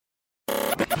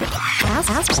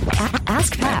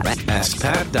Ask Pat.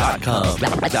 AskPat.com.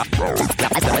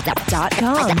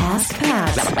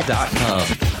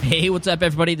 AskPat.com. Hey, what's up,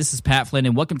 everybody? This is Pat Flynn,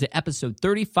 and welcome to episode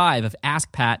 35 of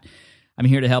Ask Pat. I'm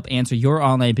here to help answer your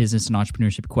online business and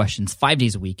entrepreneurship questions 5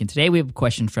 days a week. And today we have a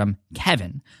question from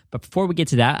Kevin. But before we get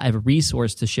to that, I have a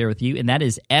resource to share with you, and that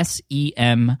is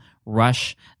semrush.com.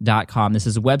 This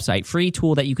is a website, free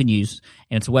tool that you can use,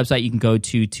 and it's a website you can go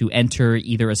to enter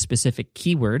either a specific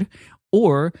keyword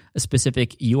or a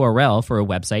specific URL for a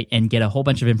website and get a whole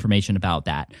bunch of information about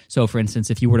that. So, for instance,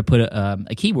 if you were to put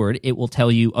a keyword, it will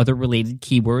tell you other related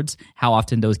keywords, how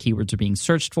often those keywords are being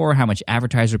searched for, how much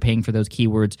advertisers are paying for those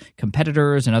keywords,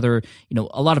 competitors, and other,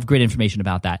 a lot of great information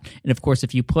about that. And of course,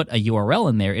 if you put a URL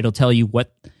in there, it'll tell you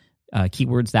what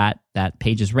keywords that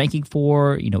page is ranking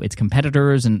for, its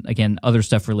competitors, and again, other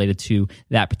stuff related to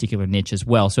that particular niche as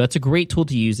well. So that's a great tool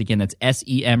to use. Again, that's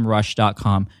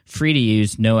semrush.com, free to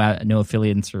use, no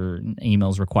affiliates or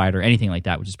emails required or anything like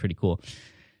that, which is pretty cool.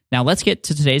 Now let's get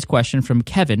to today's question from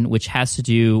Kevin, which has to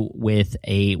do with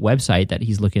a website that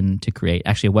he's looking to create,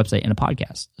 actually a website and a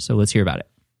podcast. So let's hear about it.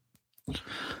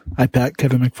 Hi, Pat.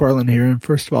 Kevin McFarland here. And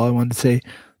first of all, I wanted to say,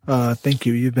 thank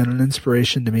you. You've been an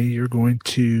inspiration to me. You're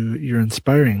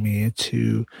inspiring me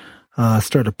to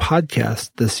start a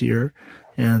podcast this year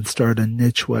and start a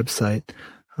niche website.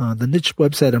 The niche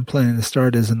website I'm planning to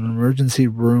start is an emergency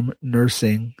room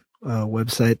nursing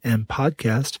website and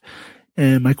podcast.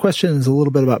 And my question is a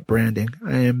little bit about branding.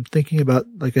 I am thinking about,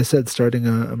 like I said, starting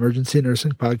an emergency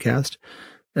nursing podcast.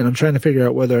 And I'm trying to figure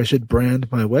out whether I should brand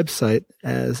my website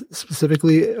as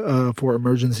specifically for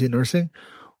emergency nursing,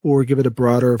 or give it a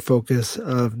broader focus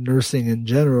of nursing in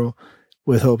general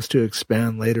with hopes to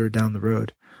expand later down the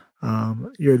road.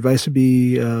 Your advice would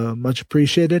be much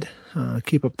appreciated.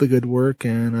 Keep up the good work,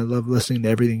 and I love listening to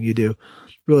everything you do.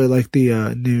 Really like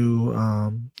the new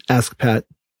Ask Pat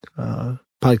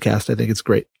podcast. I think it's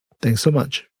great. Thanks so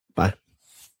much. Bye.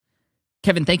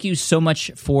 Kevin, thank you so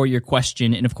much for your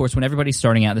question. And of course, when everybody's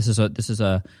starting out, this is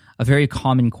a very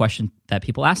common question that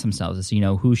people ask themselves is,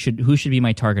 who should be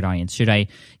my target audience? Should I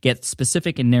get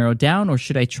specific and narrow down, or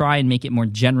should I try and make it more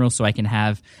general so I can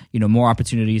have, more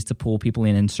opportunities to pull people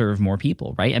in and serve more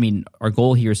people, right? I mean, our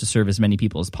goal here is to serve as many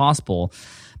people as possible.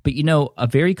 But, a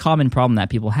very common problem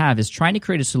that people have is trying to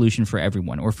create a solution for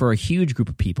everyone or for a huge group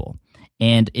of people.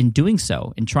 And in doing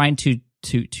so, in trying to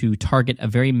target a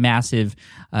very massive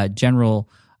general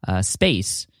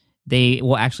space, they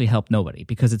will actually help nobody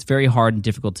because it's very hard and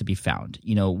difficult to be found.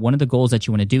 One of the goals that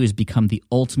you want to do is become the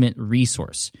ultimate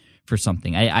resource for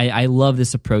something. I love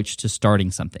this approach to starting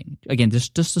something. Again,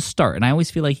 just to start. And I always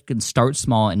feel like you can start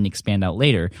small and expand out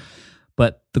later.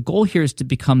 But the goal here is to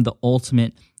become the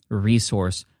ultimate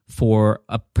resource for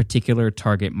a particular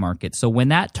target market. So when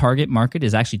that target market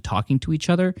is actually talking to each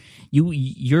other,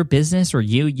 your business or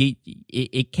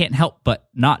it can't help but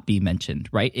not be mentioned,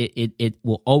 right? It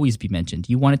will always be mentioned.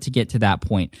 You want it to get to that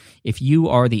point. If you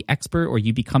are the expert, or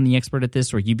you become the expert at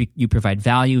this, or you provide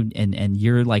value and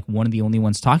you're like one of the only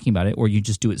ones talking about it, or you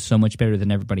just do it so much better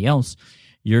than everybody else,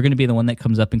 you're going to be the one that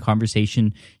comes up in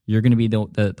conversation. You're going to be the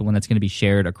one that's going to be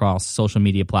shared across social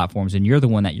media platforms, and you're the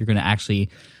one that you're going to actually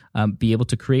be able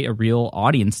to create a real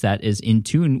audience that is in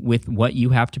tune with what you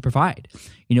have to provide.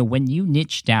 When you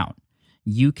niche down,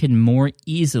 you can more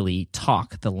easily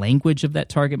talk the language of that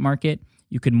target market.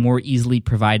 You can more easily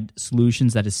provide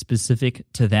solutions that is specific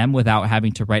to them without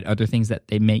having to write other things that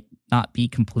they may not be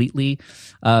completely,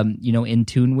 in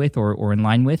tune with or in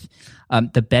line with.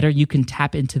 The better you can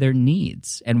tap into their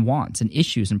needs and wants and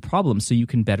issues and problems so you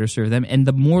can better serve them. And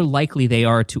the more likely they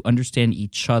are to understand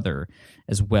each other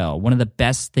as well. One of the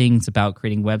best things about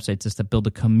creating websites is to build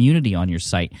a community on your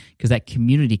site, because that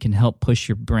community can help push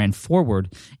your brand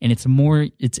forward. And it's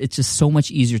just so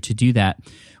much easier to do that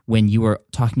when you are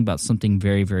talking about something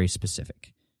very, very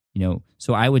specific.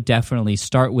 So I would definitely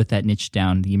start with that niche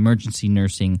down, the emergency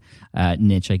nursing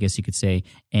niche, I guess you could say.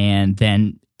 And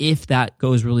then if that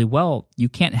goes really well, you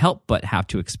can't help but have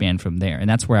to expand from there. And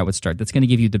that's where I would start. That's going to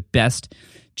give you the best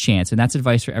chance. And that's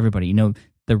advice for everybody.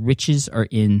 The riches are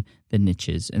in the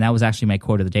niches. And that was actually my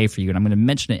quote of the day for you. And I'm going to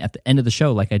mention it at the end of the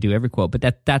show like I do every quote.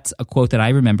 But that's a quote that I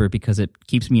remember because it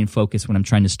keeps me in focus when I'm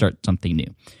trying to start something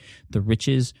new. The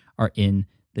riches are in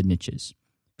the niches.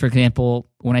 For example,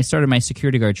 when I started my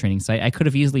security guard training site, I could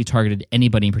have easily targeted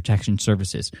anybody in protection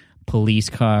services, police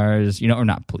cars, or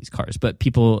not police cars, but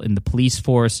people in the police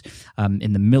force,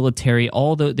 in the military.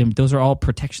 Those are all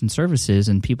protection services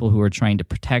and people who are trying to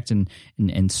protect and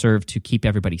serve to keep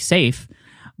everybody safe.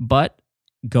 But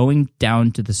going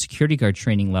down to the security guard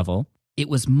training level, it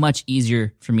was much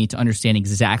easier for me to understand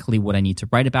exactly what I need to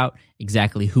write about,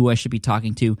 exactly who I should be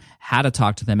talking to, how to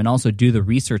talk to them, and also do the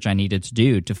research I needed to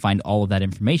do to find all of that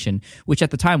information, which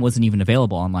at the time wasn't even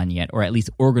available online yet, or at least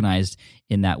organized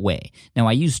in that way. Now,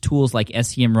 I used tools like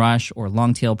SEMrush or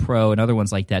Longtail Pro and other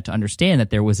ones like that to understand that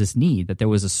there was this need, that there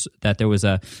was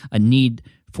a need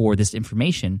for this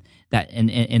information, that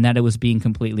and that it was being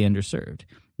completely underserved.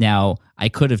 Now, I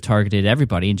could have targeted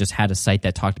everybody and just had a site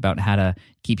that talked about how to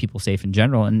keep people safe in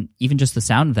general, and even just the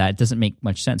sound of that doesn't make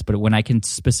much sense. But when I can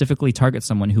specifically target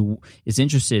someone who is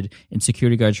interested in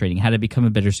security guard training, how to become a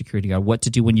better security guard, what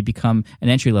to do when you become an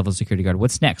entry-level security guard,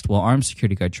 what's next? Well, armed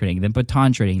security guard training, then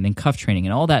baton training, then cuff training,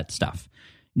 and all that stuff.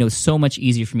 It's so much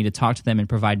easier for me to talk to them and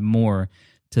provide more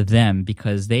to them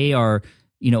because they are,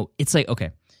 it's like,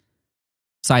 okay,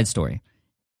 side story,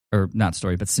 or not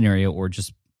story, but scenario, or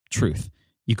just truth.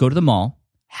 You go to the mall.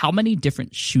 How many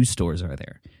different shoe stores are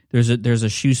there? There's a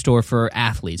shoe store for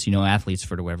athletes, athletes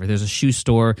for whatever. There's a shoe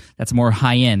store that's more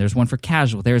high end. There's one for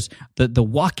casual. There's the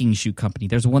walking shoe company.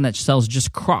 There's one that sells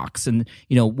just Crocs, and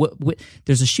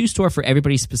there's a shoe store for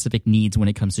everybody's specific needs when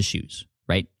it comes to shoes,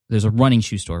 right? There's a running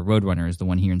shoe store. Roadrunner is the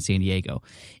one here in San Diego.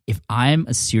 If I'm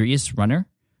a serious runner,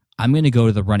 I'm going to go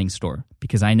to the running store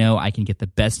because I know I can get the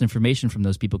best information from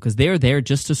those people because they're there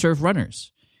just to serve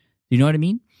runners. You know what I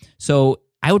mean? So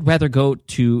I would rather go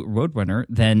to Roadrunner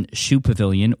than Shoe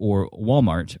Pavilion or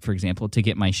Walmart, for example, to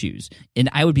get my shoes. And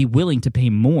I would be willing to pay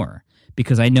more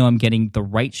because I know I'm getting the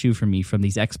right shoe from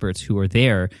these experts who are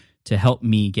there to help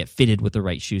me get fitted with the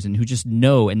right shoes and who just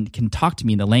know and can talk to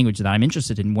me in the language that I'm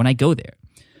interested in when I go there.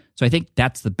 So I think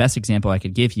that's the best example I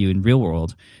could give you in real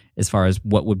world as far as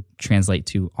what would translate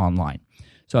to online.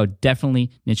 So I would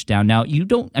definitely niche down. Now,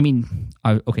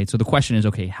 okay, so the question is,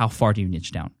 okay, how far do you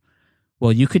niche down?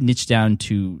 Well, you could niche down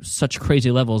to such crazy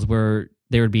levels where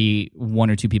there would be one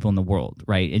or two people in the world,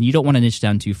 right? And you don't want to niche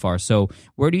down too far. So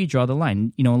where do you draw the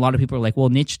line? A lot of people are like, well,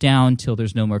 niche down till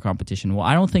there's no more competition. Well,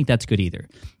 I don't think that's good either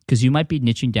because you might be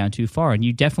niching down too far. And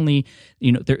you definitely,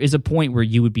 there is a point where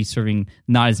you would be serving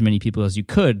not as many people as you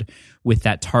could with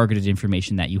that targeted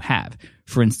information that you have.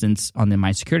 For instance, on the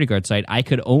My Security Guard site, I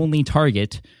could only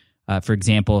target, for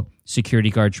example, security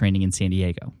guard training in San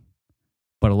Diego.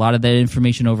 But a lot of that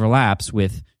information overlaps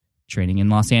with training in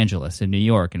Los Angeles and New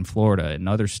York and Florida and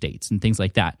other states and things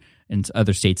like that, and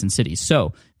other states and cities.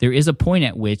 So there is a point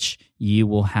at which you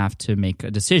will have to make a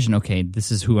decision. Okay,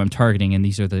 this is who I'm targeting, and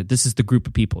this is the group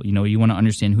of people. You want to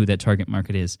understand who that target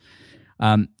market is.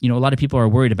 A lot of people are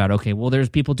worried about, okay, well, there's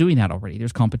people doing that already.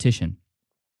 There's competition.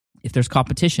 If there's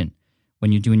competition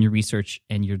when you're doing your research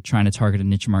and you're trying to target a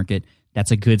niche market,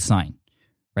 that's a good sign.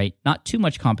 Right? Not too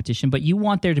much competition, but you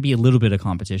want there to be a little bit of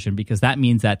competition because that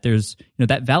means that there's,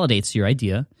 that validates your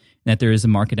idea and that there is a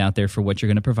market out there for what you're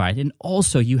going to provide. And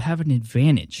also you have an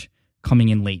advantage coming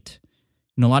in late.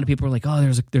 A lot of people are like,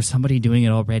 oh, there's somebody doing it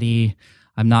already.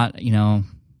 I'm not,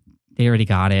 they already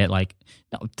got it. Like,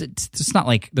 no, it's not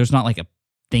like, there's not like a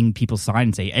thing people sign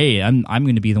and say, hey, I'm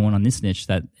going to be the one on this niche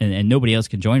that, and nobody else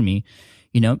can join me.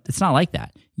 It's not like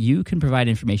that. You can provide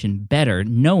information better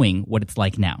knowing what it's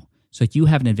like now. So you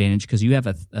have an advantage because you have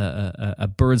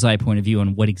a bird's eye point of view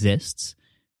on what exists,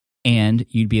 and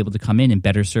you'd be able to come in and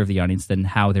better serve the audience than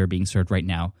how they're being served right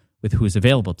now with who is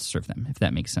available to serve them, if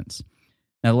that makes sense.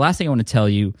 Now, the last thing I want to tell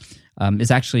you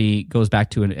is actually goes back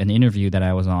to an interview that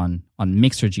I was on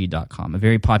Mixergy.com, a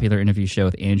very popular interview show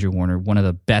with Andrew Warner, one of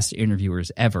the best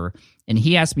interviewers ever. And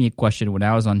he asked me a question when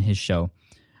I was on his show.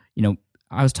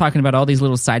 I was talking about all these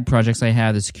little side projects I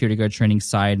have, the security guard training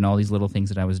side, and all these little things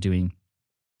that I was doing.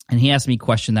 And he asked me a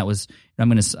question that was, I'm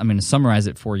going to summarize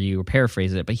it for you or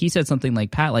paraphrase it, but he said something like,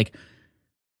 Pat, like,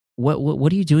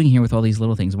 what are you doing here with all these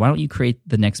little things? Why don't you create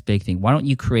the next big thing? Why don't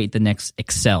you create the next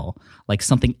Excel, like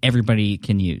something everybody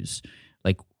can use?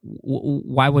 Like,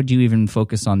 why would you even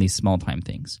focus on these small time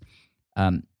things?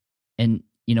 And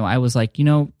I was like,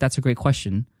 that's a great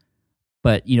question.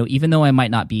 But, even though I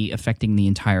might not be affecting the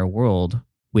entire world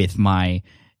with my,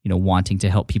 wanting to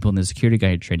help people in the security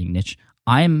guard training niche,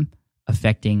 I'm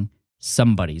affecting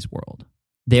somebody's world.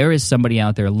 There is somebody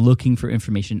out there looking for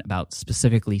information about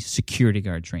specifically security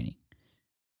guard training.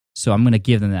 So I'm going to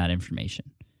give them that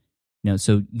information.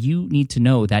 So you need to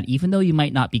know that even though you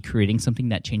might not be creating something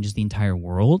that changes the entire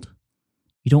world,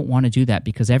 you don't want to do that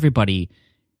because everybody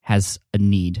has a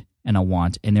need and a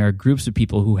want, and there are groups of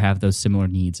people who have those similar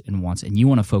needs and wants, and you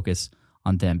want to focus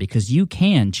on them because you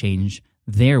can change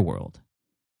their world.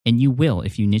 And you will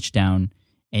if you niche down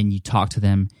and you talk to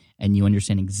them and you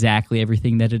understand exactly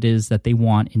everything that it is that they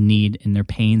want and need and their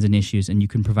pains and issues, and you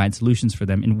can provide solutions for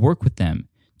them and work with them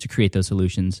to create those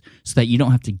solutions so that you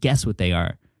don't have to guess what they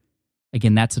are.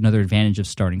 Again, that's another advantage of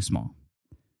starting small.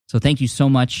 So thank you so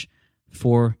much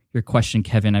for your question,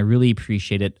 Kevin. I really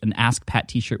appreciate it. An Ask Pat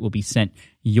t-shirt will be sent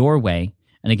your way.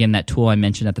 And again, that tool I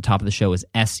mentioned at the top of the show is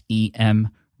semrush.com.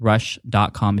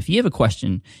 If you have a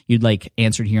question you'd like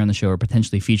answered here on the show or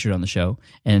potentially featured on the show,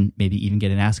 and maybe even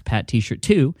get an Ask Pat t-shirt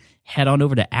too, head on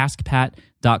over to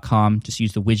askpat.com. Just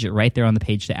use the widget right there on the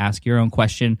page to ask your own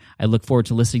question. I look forward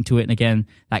to listening to it. And again,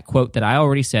 that quote that I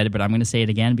already said, but I'm going to say it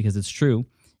again because it's true.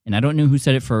 And I don't know who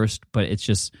said it first, but it's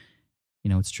just,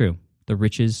 it's true. The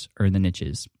riches earn the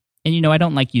niches. And, I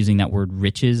don't like using that word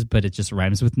riches, but it just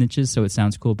rhymes with niches, so it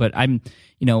sounds cool. But I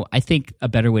think a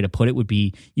better way to put it would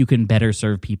be you can better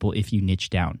serve people if you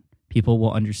niche down. People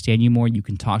will understand you more. You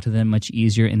can talk to them much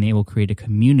easier, and they will create a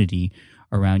community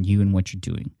around you and what you're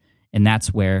doing. And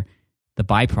that's where the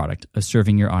byproduct of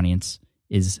serving your audience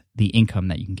is the income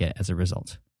that you can get as a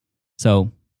result.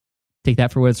 So take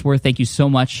that for what it's worth. Thank you so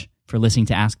much for listening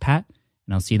to Ask Pat,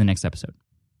 and I'll see you in the next episode.